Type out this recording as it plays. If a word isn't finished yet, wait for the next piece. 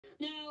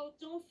Now,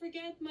 don't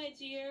forget, my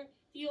dear,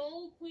 the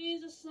old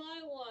queen's a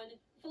sly one,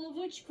 full of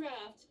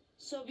witchcraft,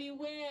 so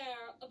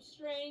beware of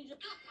strangers.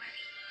 Don't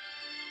worry.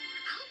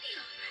 I'll be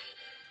all right.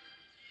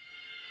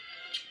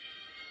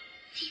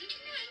 See you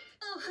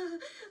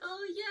tonight.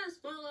 Oh, yes,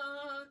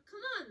 well,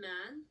 come on,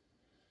 man.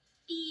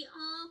 Be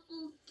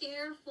awful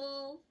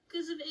careful,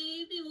 because if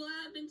anything will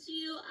happen to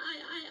you,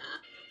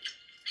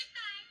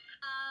 Goodbye.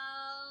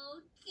 Oh,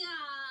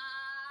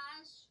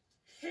 gosh.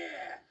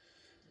 Yeah,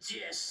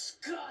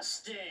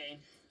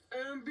 disgusting.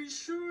 And be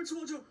sure to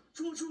watch out.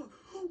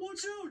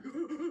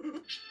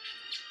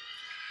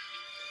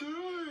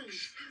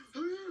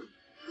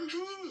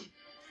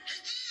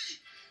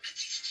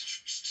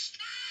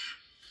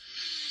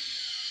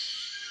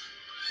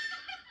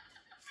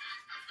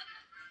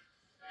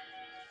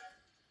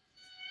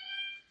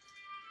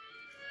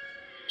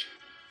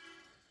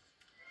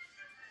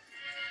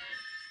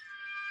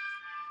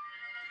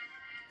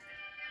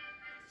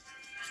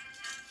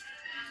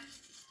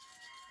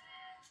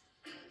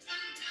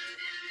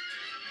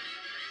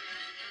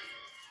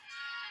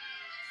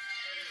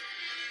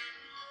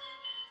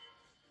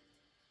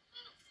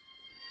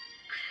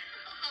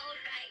 All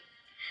right.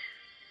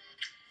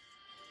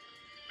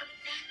 But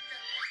that's the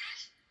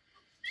last.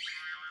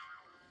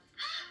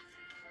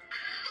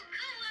 Oh,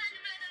 go on,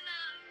 run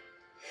along.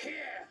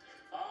 Here,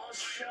 I'll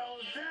show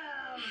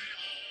them.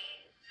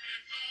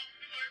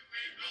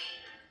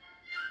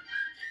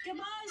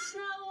 Goodbye,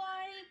 Snow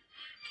White.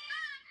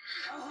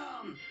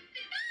 Oh,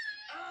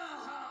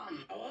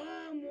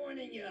 I'm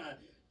warning ya.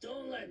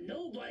 Don't let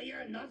nobody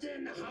or nothing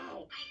in the house.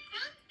 I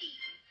Grumpy.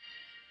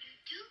 You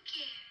do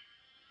care.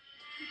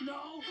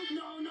 No.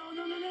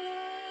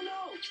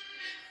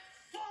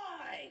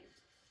 Fine.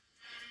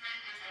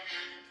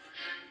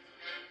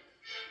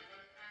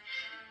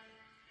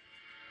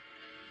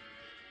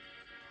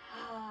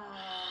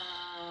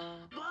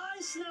 Bye,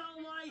 Snow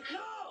White.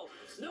 No.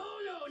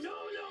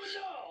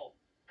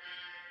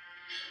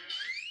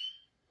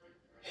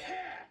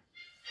 Here.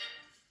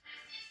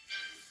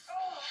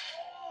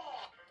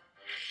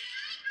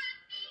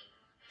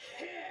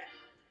 Here.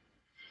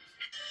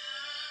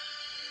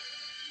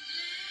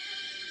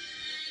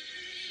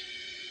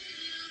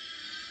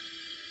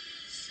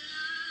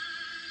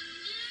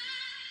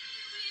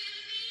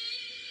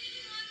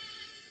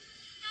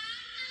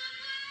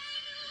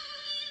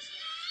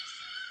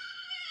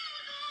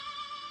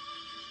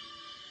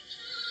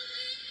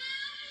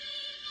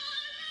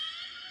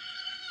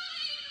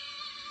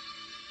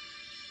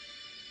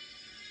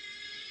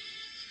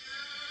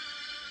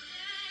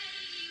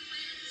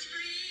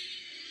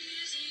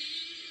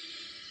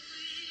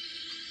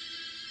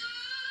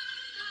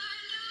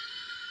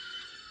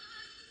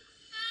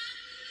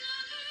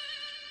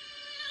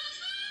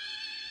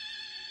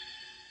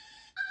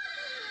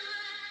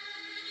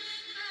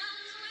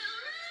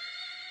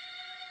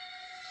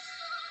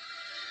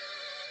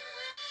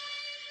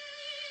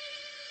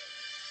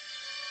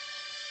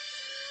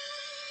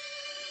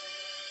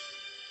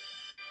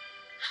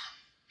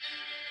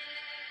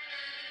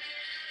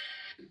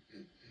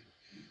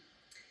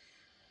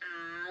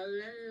 All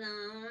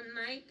alone,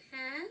 my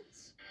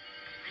pets?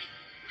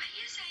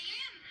 Yes, I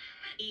am.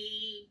 But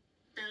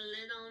The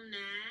little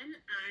men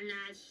are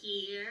not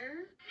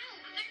here? no,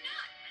 they're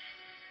not.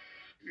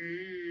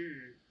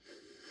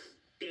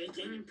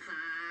 Baking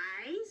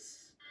pies?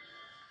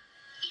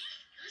 Yes,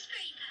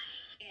 gooseberry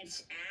pie. It's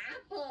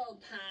apple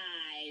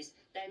pies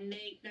that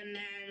make the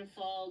men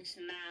folks'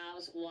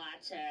 mouths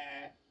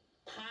water.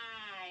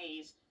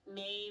 Pies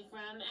made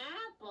from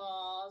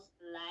apples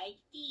like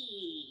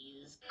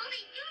these. Oh,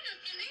 they do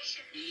look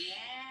delicious.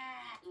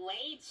 Yeah,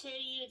 wait till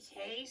you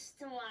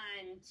taste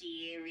one,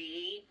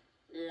 dearie.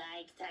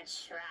 Like to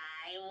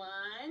try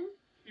one?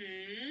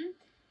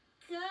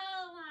 Go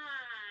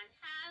on,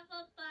 have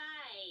a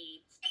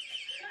bite.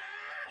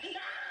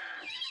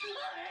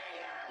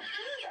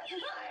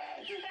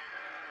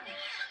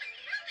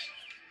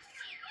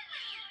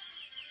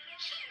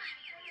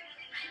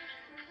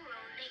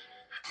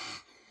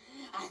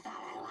 I thought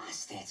I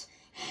lost it.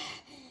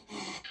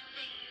 I'm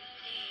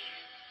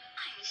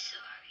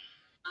sorry.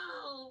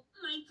 Oh,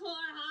 my poor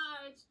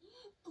heart.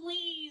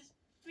 Please,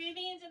 bring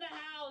me into the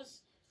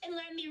house and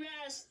let me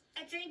rest.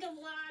 A drink of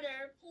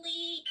water,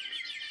 please.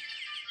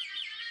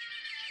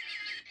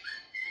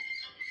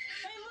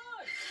 Hey,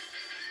 look!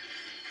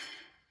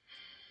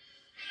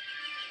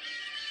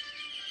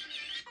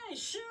 Hey,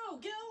 Shoo,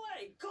 get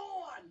away! Go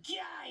on, get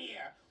out of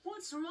here!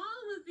 What's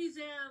wrong with these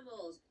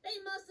animals? They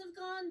must have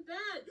gone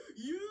bad.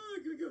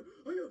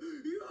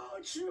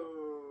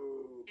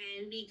 Achoo!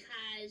 And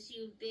because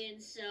you've been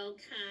so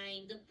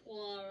kind to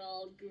poor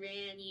old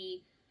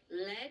Granny,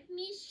 let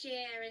me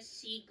share a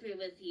secret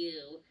with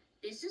you.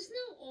 This is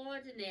no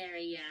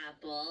ordinary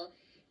apple.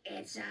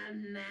 It's a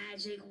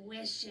magic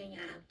wishing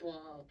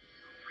apple.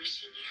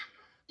 Wishing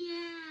apple?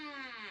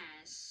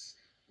 Yes.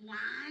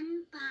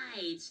 One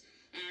bite,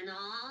 and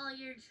all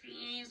your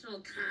dreams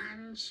will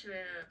come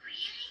true.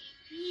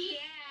 Really?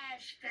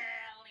 Yes,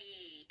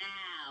 girlie.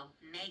 Now,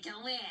 make a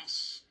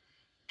wish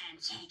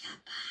and take a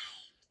bite.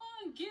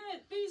 Get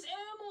it. These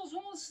animals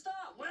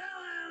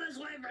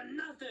for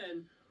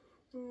nothing.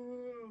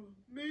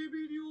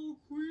 Maybe the old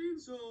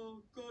queen's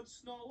got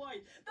Snow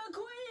White. The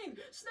queen!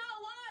 Snow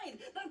White!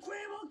 The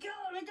queen will kill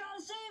her! We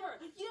gotta save her!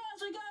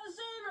 Yes, we gotta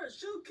save her!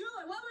 She'll kill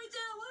her! What do we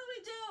do? What do we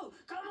do?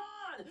 Come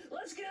on!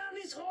 Let's get on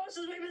these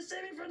horses we've been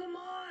saving for the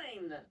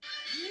mine!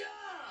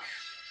 Yeah!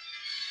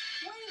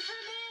 Wait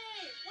for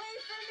me! Wait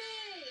for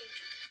me!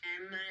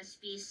 There must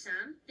be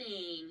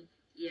something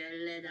your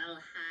little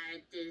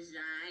heart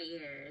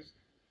desires.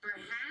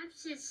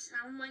 Perhaps it's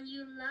someone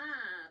you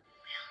love.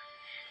 Well,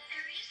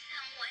 there is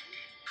someone.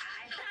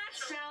 I thought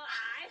so.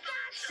 I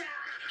thought so.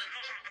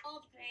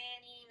 Old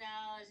Granny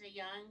knows a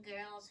young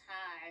girl's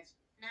heart.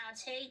 Now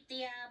take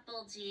the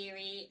apple,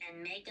 dearie,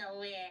 and make a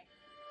wish.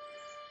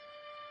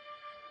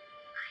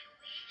 I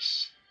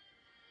wish.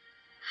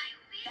 I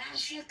wish.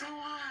 That's it. Go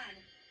on.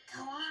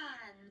 Go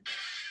on.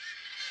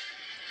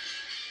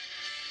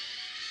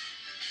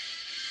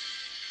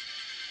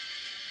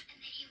 And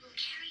then he will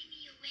carry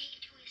me away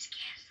to his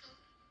castle,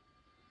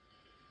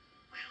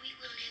 where we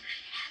will live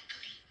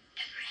happily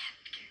ever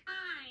after.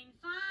 Fine,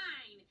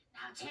 fine.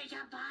 Now take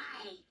a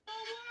bite.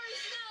 Don't worry,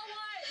 Snow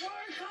White!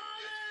 We're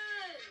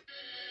coming!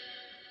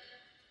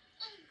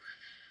 Oh,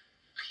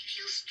 I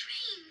feel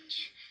strange.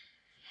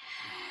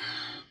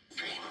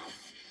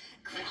 Breath.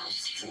 Grow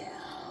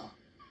still.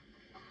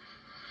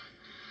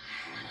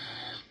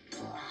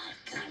 Blood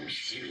comes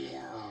to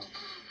you.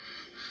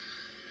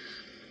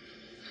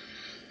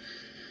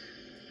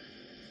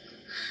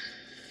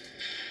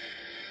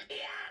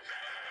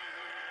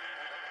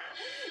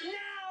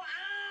 Now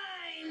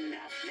I'm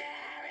the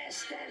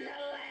fairest in the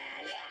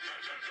land.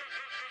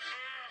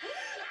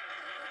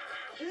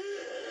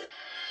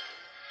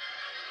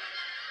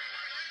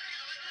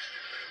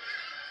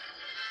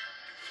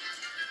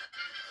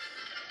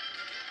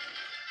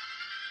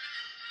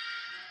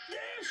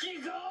 There she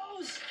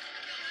goes!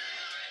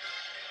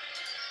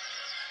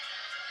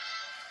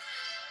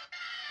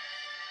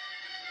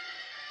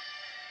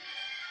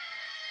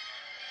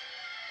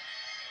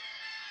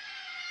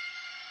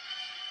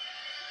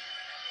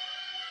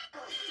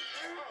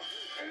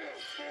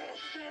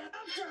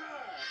 After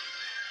her!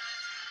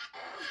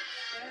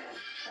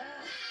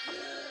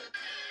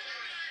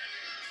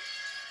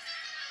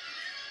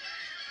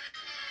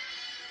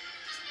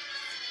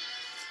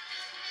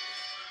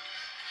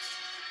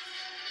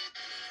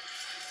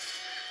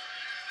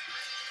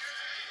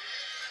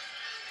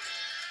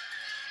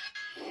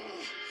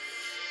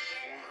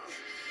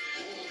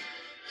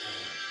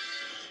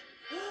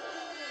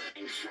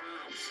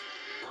 Entranced,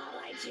 all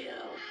I do,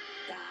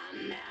 the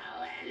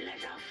melon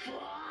little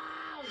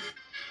fools.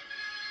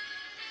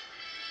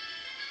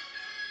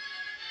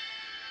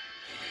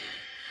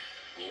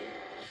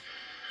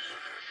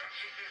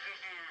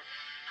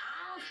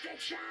 I'll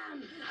fix them.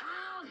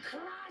 I'll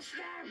crush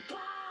their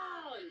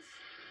bones.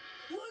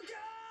 Look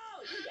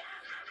out!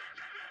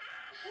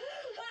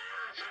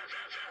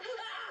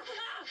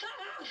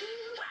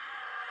 Ah!